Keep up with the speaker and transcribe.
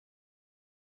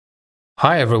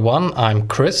Hi everyone, I'm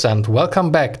Chris and welcome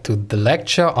back to the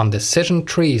lecture on decision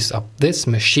trees of this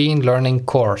machine learning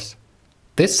course.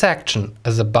 This section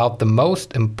is about the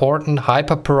most important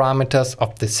hyperparameters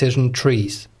of decision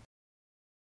trees.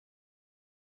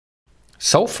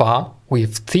 So far,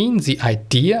 we've seen the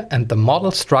idea and the model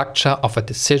structure of a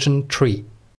decision tree.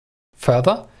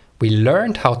 Further, we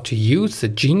learned how to use the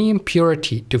Gini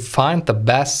impurity to find the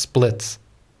best splits.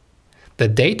 The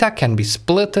data can be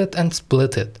splitted and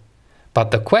splitted.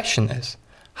 But the question is,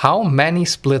 how many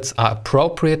splits are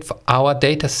appropriate for our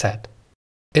dataset?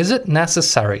 Is it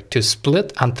necessary to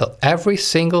split until every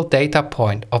single data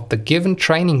point of the given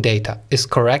training data is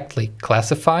correctly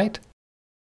classified?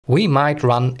 We might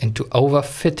run into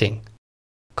overfitting.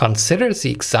 Consider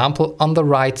the example on the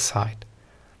right side.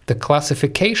 The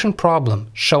classification problem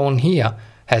shown here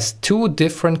has two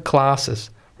different classes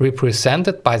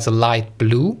represented by the light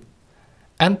blue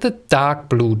and the dark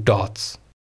blue dots.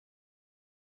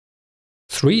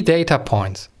 3 data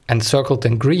points, encircled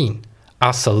in green,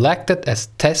 are selected as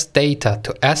test data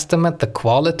to estimate the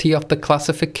quality of the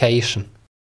classification.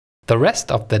 The rest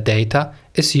of the data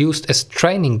is used as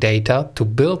training data to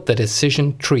build the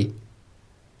decision tree.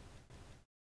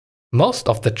 Most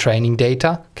of the training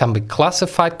data can be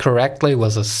classified correctly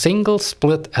with a single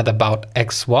split at about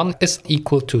x1 is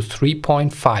equal to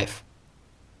 3.5.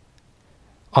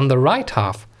 On the right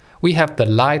half, we have the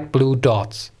light blue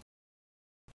dots.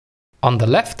 On the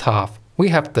left half, we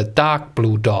have the dark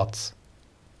blue dots.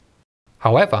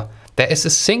 However, there is a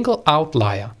single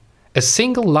outlier, a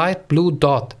single light blue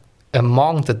dot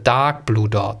among the dark blue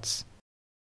dots.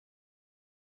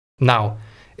 Now,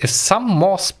 if some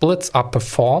more splits are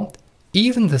performed,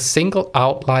 even the single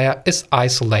outlier is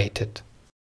isolated.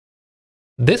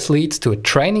 This leads to a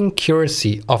training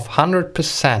accuracy of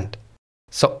 100%,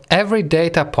 so every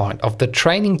data point of the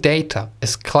training data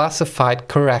is classified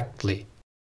correctly.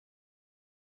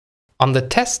 On the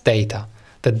test data,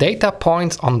 the data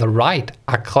points on the right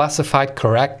are classified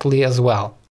correctly as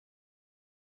well.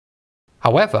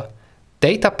 However,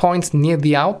 data points near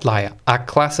the outlier are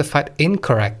classified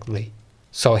incorrectly.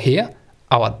 So here,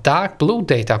 our dark blue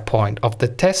data point of the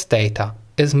test data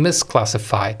is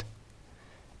misclassified.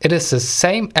 It is the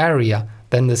same area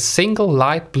than the single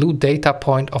light blue data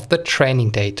point of the training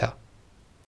data.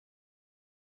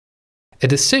 A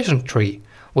decision tree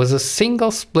with a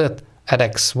single split at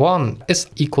x1 is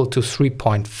equal to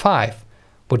 3.5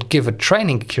 would give a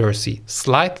training accuracy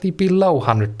slightly below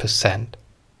 100%.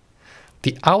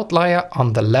 The outlier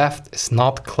on the left is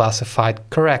not classified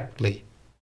correctly.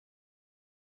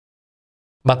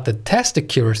 But the test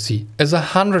accuracy is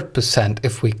 100%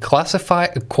 if we classify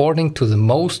according to the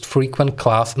most frequent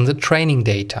class in the training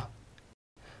data.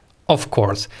 Of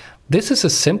course, this is a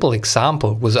simple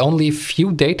example with only a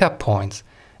few data points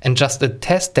and just a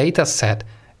test data set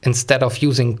instead of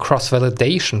using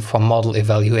cross-validation for model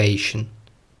evaluation.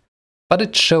 But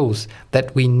it shows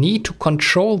that we need to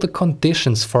control the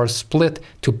conditions for a split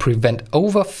to prevent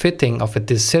overfitting of a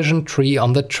decision tree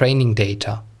on the training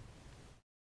data.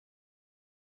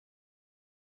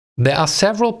 There are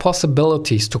several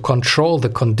possibilities to control the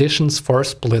conditions for a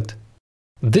split.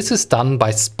 This is done by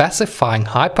specifying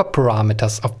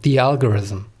hyperparameters of the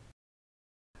algorithm.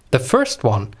 The first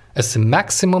one is the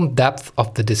maximum depth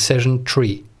of the decision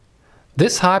tree.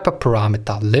 This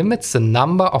hyperparameter limits the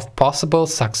number of possible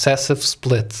successive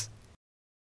splits.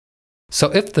 So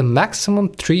if the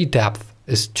maximum tree depth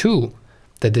is 2,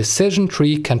 the decision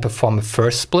tree can perform a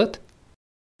first split.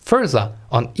 Further,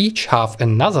 on each half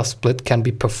another split can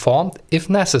be performed if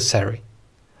necessary.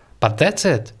 But that's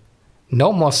it.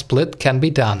 No more split can be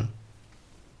done.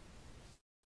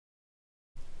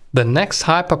 The next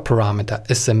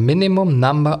hyperparameter is the minimum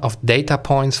number of data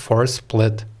points for a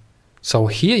split. So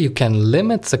here you can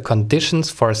limit the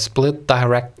conditions for a split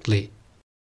directly.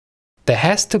 There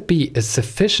has to be a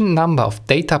sufficient number of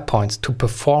data points to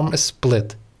perform a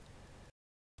split.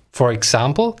 For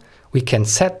example, we can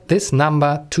set this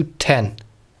number to 10.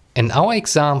 In our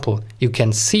example, you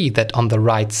can see that on the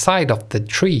right side of the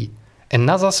tree,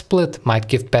 another split might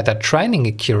give better training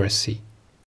accuracy.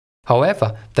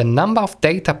 However, the number of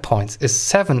data points is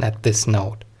 7 at this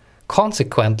node.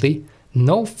 Consequently,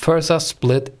 no further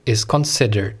split is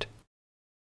considered.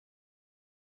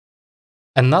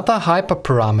 Another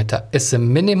hyperparameter is the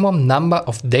minimum number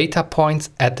of data points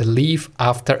at a leaf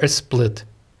after a split.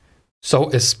 So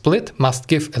a split must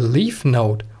give a leaf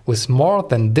node with more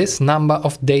than this number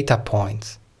of data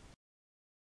points.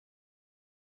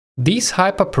 These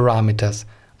hyperparameters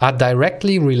are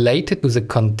directly related to the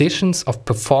conditions of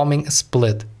performing a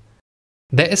split.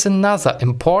 There is another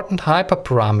important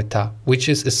hyperparameter which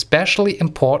is especially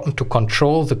important to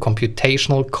control the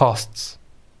computational costs.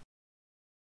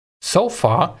 So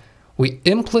far, we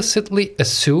implicitly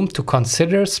assume to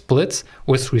consider splits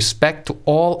with respect to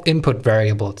all input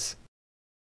variables.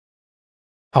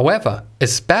 However,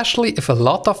 especially if a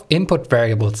lot of input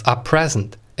variables are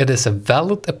present, it is a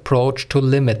valid approach to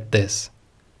limit this.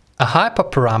 A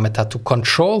hyperparameter to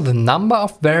control the number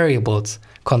of variables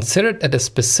considered at a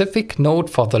specific node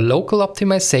for the local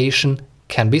optimization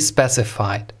can be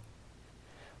specified.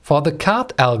 For the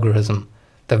CART algorithm,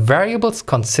 the variables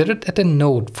considered at a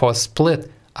node for a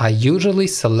split are usually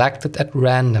selected at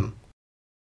random.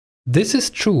 This is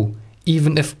true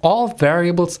even if all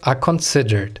variables are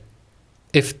considered.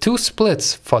 If two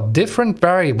splits for different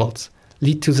variables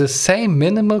lead to the same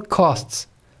minimal costs,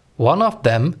 one of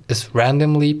them is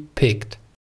randomly picked.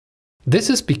 This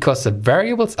is because the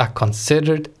variables are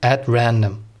considered at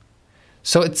random.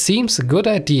 So it seems a good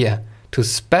idea to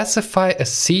specify a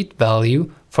seed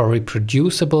value for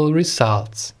reproducible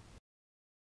results.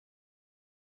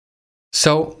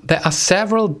 So there are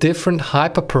several different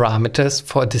hyperparameters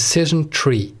for a decision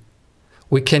tree.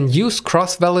 We can use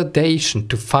cross-validation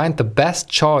to find the best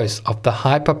choice of the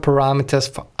hyperparameters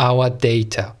for our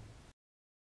data.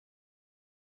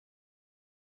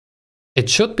 It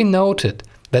should be noted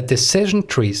that decision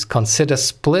trees consider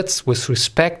splits with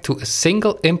respect to a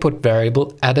single input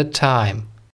variable at a time.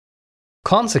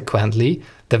 Consequently,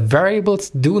 the variables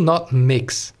do not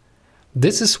mix.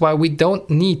 This is why we don't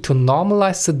need to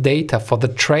normalize the data for the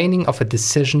training of a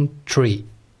decision tree.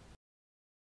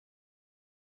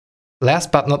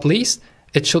 Last but not least,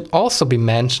 it should also be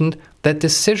mentioned that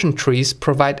decision trees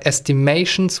provide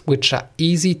estimations which are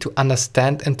easy to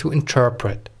understand and to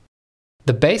interpret.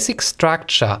 The basic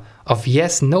structure of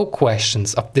yes-no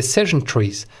questions of decision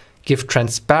trees give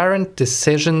transparent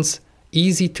decisions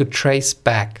easy to trace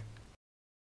back.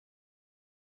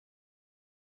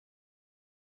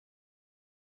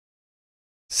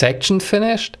 Section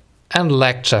finished and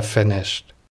lecture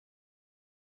finished.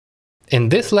 In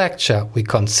this lecture, we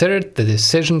considered the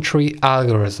decision tree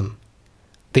algorithm.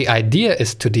 The idea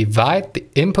is to divide the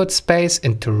input space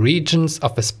into regions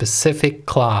of a specific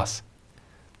class.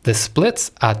 The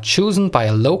splits are chosen by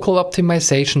a local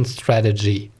optimization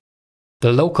strategy.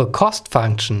 The local cost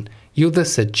function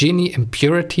uses the Gini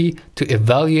impurity to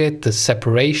evaluate the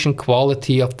separation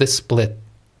quality of the split.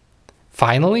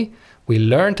 Finally, we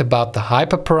learned about the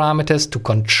hyperparameters to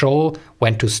control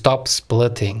when to stop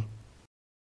splitting.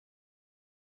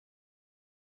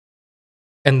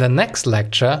 In the next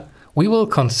lecture, we will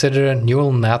consider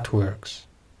neural networks.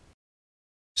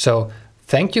 So,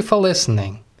 thank you for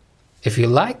listening. If you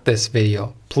liked this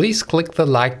video, please click the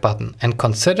like button and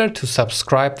consider to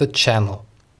subscribe the channel.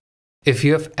 If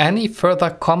you have any further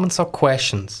comments or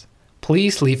questions,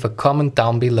 please leave a comment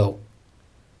down below.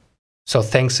 So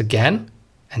thanks again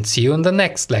and see you in the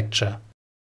next lecture.